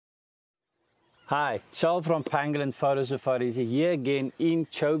Hi, Charl from Pangolin Photo Safaris here again in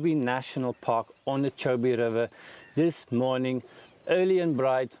Chobe National Park on the Chobe River this morning, early and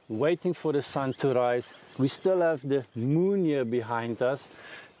bright, waiting for the sun to rise. We still have the moon here behind us,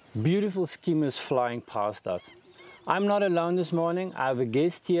 beautiful skimmers flying past us. I'm not alone this morning. I have a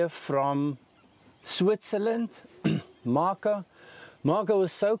guest here from Switzerland, Marco. Marco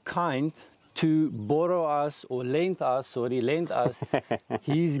was so kind to borrow us or lend us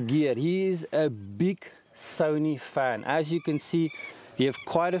his gear. He is a big Sony fan. As you can see, we have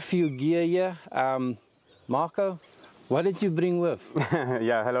quite a few gear here. Marco, what did you bring with?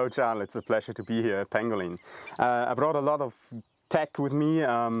 Yeah, hello Charl, it's a pleasure to be here at Pangolin. I brought a lot of tech with me,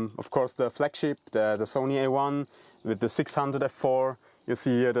 of course the flagship, the Sony A1 with the 600 f4. You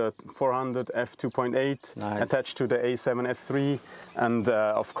see here the 400 f2.8 nice. Attached to the A7S III, and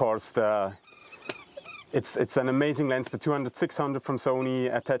of course it's an amazing lens, the 200-600 from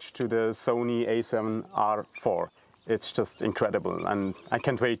Sony attached to the Sony A7R IV. It's just incredible, and I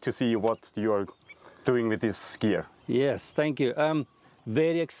can't wait to see what you're doing with this gear. Yes, thank you.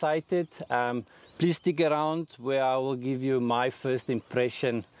 Very excited. Please stick around where I will give you my first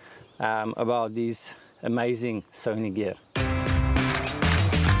impression about this amazing Sony gear.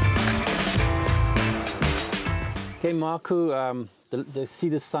 Okay, Marco, see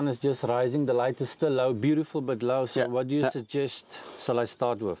the sun is just rising, the light is still low, beautiful but low, so yeah. What do you suggest shall I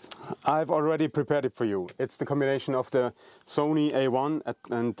start with? I've already prepared it for you. It's the combination of the Sony A1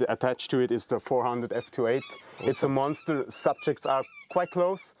 and attached to it is the 400 f2.8. Awesome. It's a monster, subjects are quite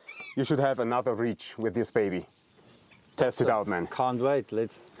close. You should have another reach with this baby. Test it out, man. Can't wait,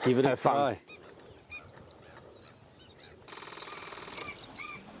 let's give it a try.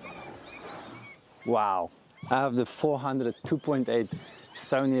 Wow. I have the 400 2.8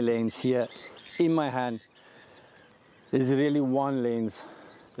 Sony lens here in my hand. There's really one lens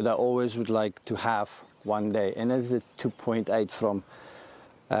that I always would like to have one day, and that's the 2.8 from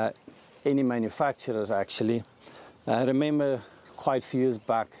any manufacturers actually. I remember quite a few years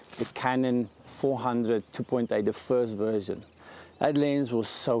back the Canon 400 2.8, the first version. That lens was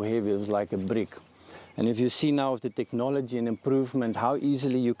so heavy, it was like a brick. And if you see now with the technology and improvement, how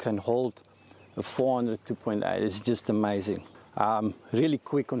easily you can hold a 400 2.8 is just amazing. Really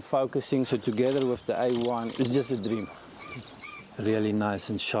quick on focusing, so together with the A1 it's just a dream. Really nice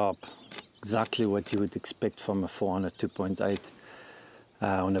and sharp, exactly what you would expect from a 400 2.8.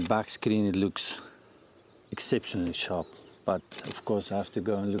 On the back screen it looks exceptionally sharp, but of course I have to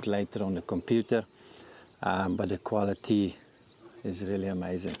go and look later on the computer, but the quality is really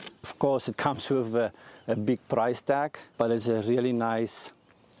amazing. Of course it comes with a big price tag, but it's a really nice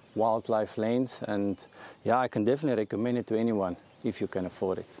wildlife lens, and yeah, I can definitely recommend it to anyone if you can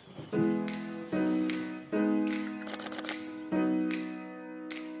afford it.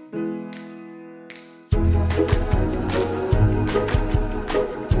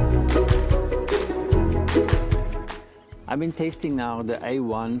 I've been testing now the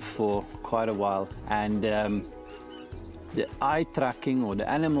A1 for quite a while, and the eye tracking or the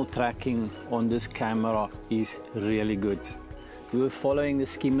animal tracking on this camera is really good. We were following the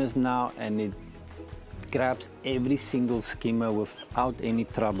skimmers now, and it grabs every single skimmer without any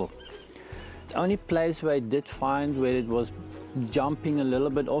trouble. The only place where I did find where it was jumping a little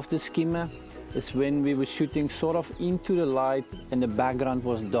bit off the skimmer is when we were shooting sort of into the light and the background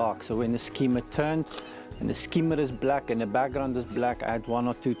was dark. So when the skimmer turned and the skimmer is black and the background is black, I had 1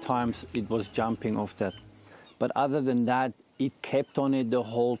 or 2 times it was jumping off that. But other than that, it kept on it the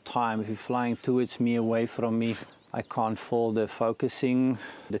whole time. If you're flying towards me, away from me, I can't fault the focusing,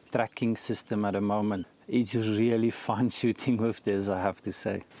 the tracking system at the moment. It's really fun shooting with this, I have to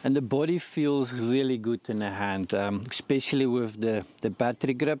say. And the body feels really good in the hand, especially with the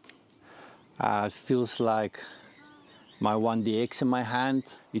battery grip. It feels like my 1DX in my hand.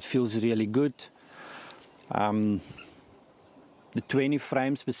 It feels really good. The 20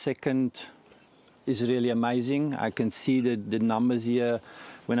 frames per second is really amazing. I can see the numbers here.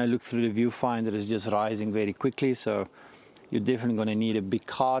 When I look through the viewfinder, it's just rising very quickly, so you're definitely going to need a big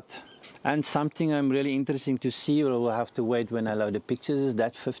card. And something I'm really interested to see, but we'll have to wait when I load the pictures, is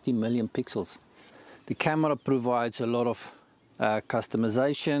that 50 million pixels. The camera provides a lot of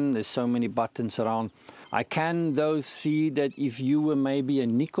customization. There's so many buttons around. I can though see that if you were maybe a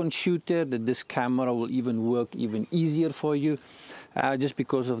Nikon shooter, that this camera will even work even easier for you, just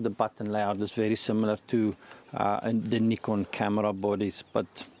because of the button layout. It's very similar to the Nikon camera bodies, but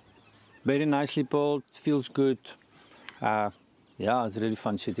very nicely built, feels good. Yeah, it's really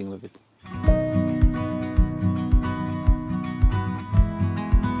fun shooting with it.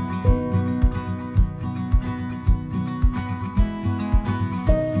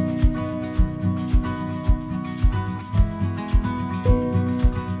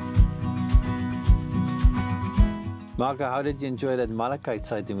 Marco, how did you enjoy that malachite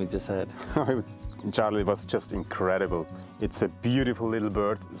sighting we just had? Charlie, was just incredible. It's a beautiful little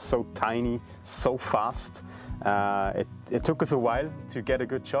bird, so tiny, so fast. It took us a while to get a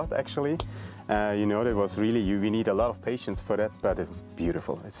good shot, actually. You know, it was really, we need a lot of patience for that, but it was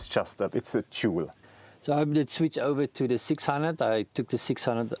beautiful. It's just, it's a jewel. So I did switch over to the 600. I took the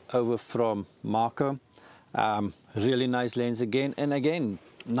 600 over from Marco. Really nice lens again, and again,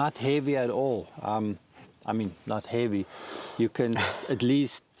 not heavy at all. I mean, not heavy. You can at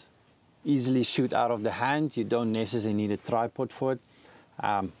least easily shoot out of the hand. You don't necessarily need a tripod for it.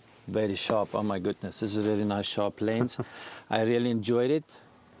 Very sharp. Oh my goodness, this is a really nice sharp lens. I really enjoyed it.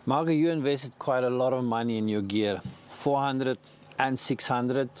 Marco, you invested quite a lot of money in your gear. 400 and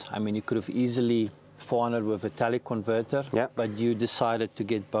 600. I mean, you could have easily 400 with a teleconverter, yeah, but you decided to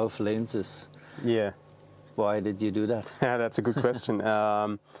get both lenses. Yeah. Why did you do that? Yeah, that's a good question.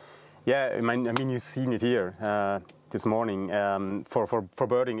 Yeah, I mean, you've seen it here this morning. For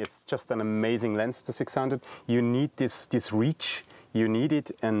birding, it's just an amazing lens, the 600. You need this reach, you need it,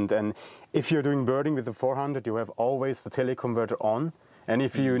 and if you're doing birding with the 400, you have always the teleconverter on, and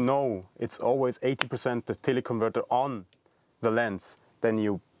if you know it's always 80% the teleconverter on the lens, then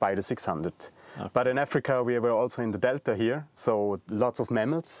you buy the 600. Okay. But in Africa, we were also in the delta here, so lots of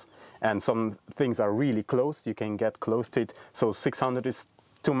mammals, and some things are really close. You can get close to it, so 600 is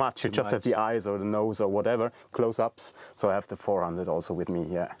too much. You just have the eyes or the nose or whatever, close-ups. So I have the 400 also with me,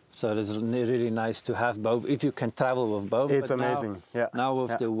 yeah. So it is really nice to have both, if you can travel with both. It's but amazing, yeah. Now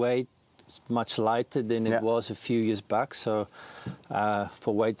with the weight, it's much lighter than it was a few years back. So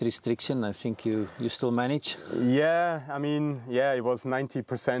for weight restriction, I think you still manage? Yeah, I mean, yeah, it was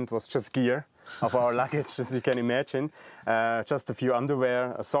 90% was just gear of our luggage, as you can imagine. Just a few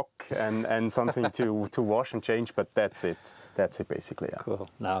underwear, a sock, and something to wash and change, but that's it. That's it basically. Yeah. Cool.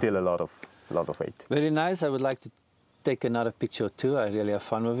 Still a lot of weight. Very nice. I would like to take another picture too. I really have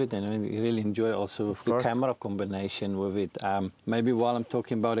fun with it, and I really enjoy also the camera combination with it. Maybe while I'm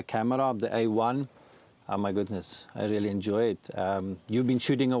talking about the camera, the A1. Oh my goodness, I really enjoy it. You've been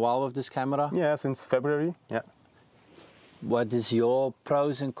shooting a while with this camera? Yeah, since February. Yeah. What is your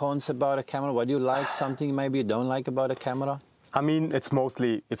pros and cons about a camera? What do you like? Something maybe you don't like about a camera? I mean, it's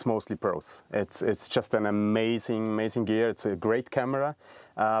mostly pros. It's just an amazing gear. It's a great camera,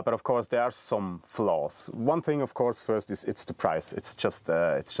 but of course there are some flaws. One thing, of course, first is it's the price. It's just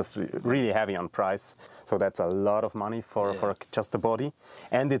really heavy on price. So that's a lot of money for just the body.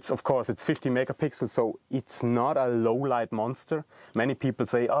 And it's, of course, it's 50 megapixels, so it's not a low light monster. Many people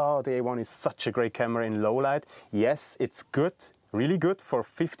say, oh, the A1 is such a great camera in low light. Yes, it's good. Really good for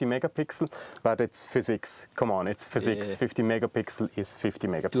 50 megapixel, but it's physics. Come on, it's physics. 50 megapixel is 50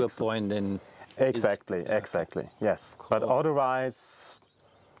 megapixel. To a point, then. Exactly, yes. Cool. But otherwise,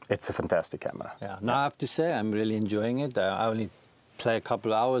 it's a fantastic camera. Yeah. Now I have to say, I'm really enjoying it. I only play a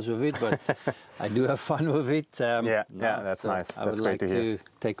couple of hours with it, but I do have fun with it. That's nice. That's great to hear. I would like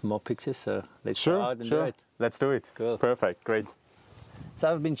to take more pictures, so let's go out and do it. Let's do it. Cool. Perfect, great. So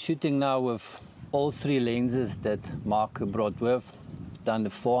I've been shooting now with all three lenses that Marco brought with. I've done the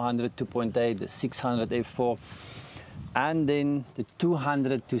 400 2.8, the 600 f4, and then the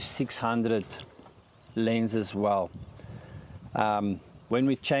 200 to 600 lens as well. When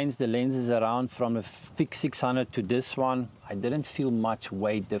we changed the lenses around from the fixed 600 to this one, I didn't feel much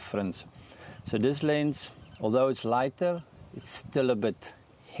weight difference. So this lens, although it's lighter, it's still a bit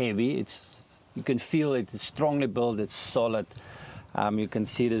heavy. You can feel it, it's strongly built, it's solid. You can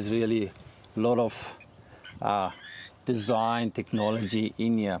see there's really a lot of design technology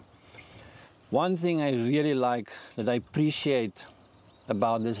in here. One thing I really like, that I appreciate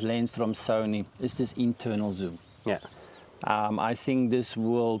about this lens from Sony, is this internal zoom. Yeah. I think this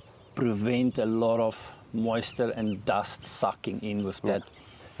will prevent a lot of moisture and dust sucking in with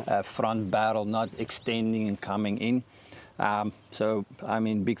that front barrel not extending and coming in. So, I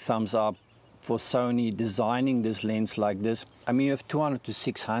mean, big thumbs up for Sony designing this lens like this. I mean, you have 200 to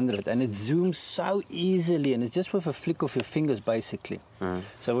 600 and it zooms so easily, and it's just with a flick of your fingers basically.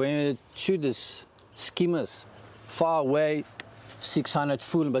 So when you shoot this Skimmers far away, 600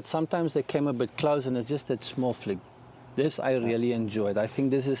 full, but sometimes they came a bit close and it's just that small flick. This I really enjoyed. I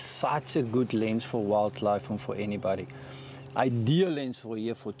think this is such a good lens for wildlife and for anybody. Ideal lens for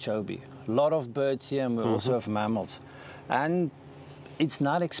here for Chobe. A lot of birds here, and we also have mammals. And it's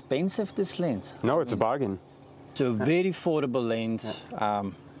not expensive, this lens. No, it's a bargain. It's a very affordable lens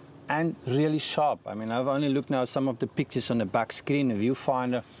and really sharp. I mean, I've only looked now at some of the pictures on the back screen, the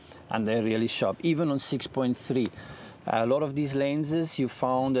viewfinder, and they're really sharp, even on 6.3. A lot of these lenses, you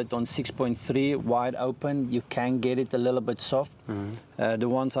found that on 6.3, wide open, you can get it a little bit soft. The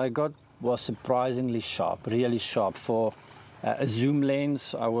ones I got, was surprisingly sharp, really sharp. For a zoom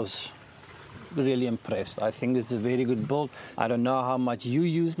lens, I was really impressed. I think it's a very good build. I don't know how much you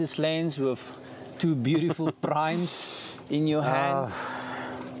use this lens with two beautiful primes in your hand.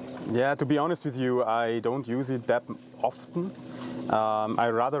 Yeah, to be honest with you, I don't use it that often. I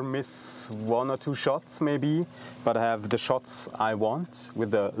rather miss one or two shots maybe, but I have the shots I want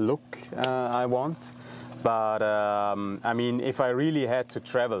with the look I want. But I mean, if I really had to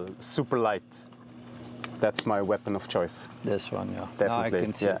travel super light, that's my weapon of choice. This one, yeah. Definitely. No, I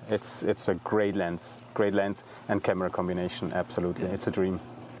can see. Yeah, it's a great lens and camera combination. Absolutely, yeah. It's a dream.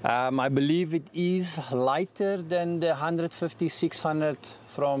 I believe it is lighter than the 150-600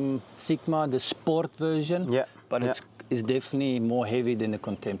 from Sigma, the sport version. Yeah, but it's definitely more heavy than the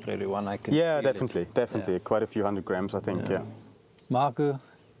contemporary one. I can. Yeah, definitely. Yeah. Quite a few 100 grams, I think. Yeah. Marco,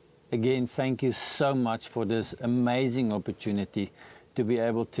 again, thank you so much for this amazing opportunity to be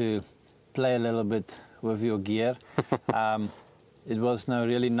able to play a little bit with your gear. It was now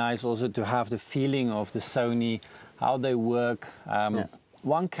really nice also to have the feeling of the Sony, how they work.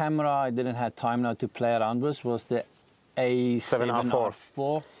 One camera I didn't have time now to play around with was the A7R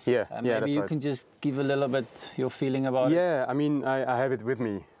IV. Yeah, maybe you can just give a little bit your feeling about it. Yeah, I mean, I have it with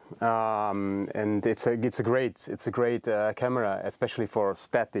me. And it's a great camera, especially for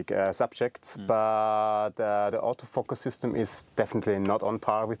static subjects. But the autofocus system is definitely not on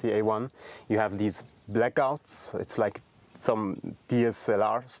par with the A1. You have these blackouts. It's like some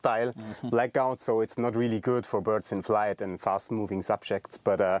DSLR style blackouts, so it's not really good for birds in flight and fast-moving subjects.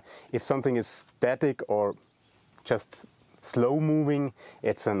 But if something is static or just slow-moving,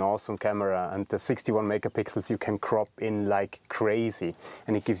 it's an awesome camera, and the 61 megapixels you can crop in like crazy,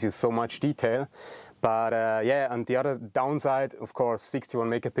 and it gives you so much detail. But yeah, and the other downside, of course, 61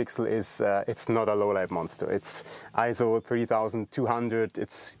 megapixel is it's not a low-light monster. It's ISO 3200.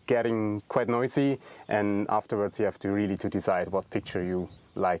 It's getting quite noisy, and afterwards you have to really decide what picture you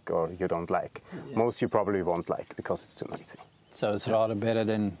like or you don't like. Yeah. Most you probably won't like because it's too noisy. So it's rather better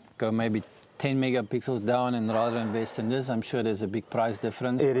than go maybe 10 megapixels down and rather invest in this. I'm sure there's a big price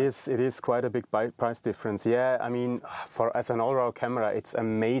difference. It is quite a big price difference. Yeah, I mean, as an all-round camera, it's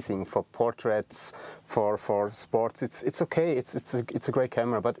amazing for portraits, for sports. It's okay. It's a great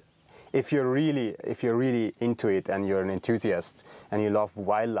camera. But if you're really into it and you're an enthusiast and you love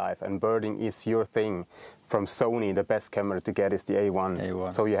wildlife and birding is your thing, from Sony, the best camera to get is the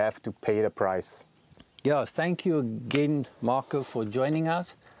A1. So you have to pay the price. Yeah, thank you again, Marco, for joining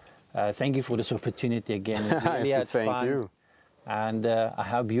us. Thank you for this opportunity again. It really had fun. Thank you. And I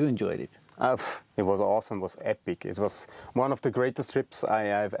hope you enjoyed it. It was awesome. It was epic. It was one of the greatest trips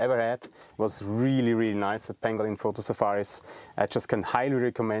I've ever had. It was really, really nice at Pangolin Photo Safaris. I just can highly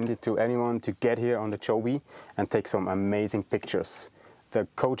recommend it to anyone to get here on the Chobe and take some amazing pictures. The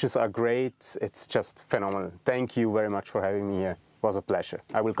coaches are great. It's just phenomenal. Thank you very much for having me here. It was a pleasure.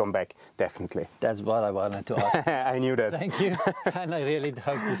 I will come back, definitely. That's what I wanted to ask. I knew that. Thank you. And I really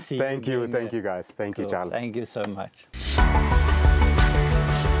hope to see you. Thank you guys. Thank you, Charles. Thank you so much.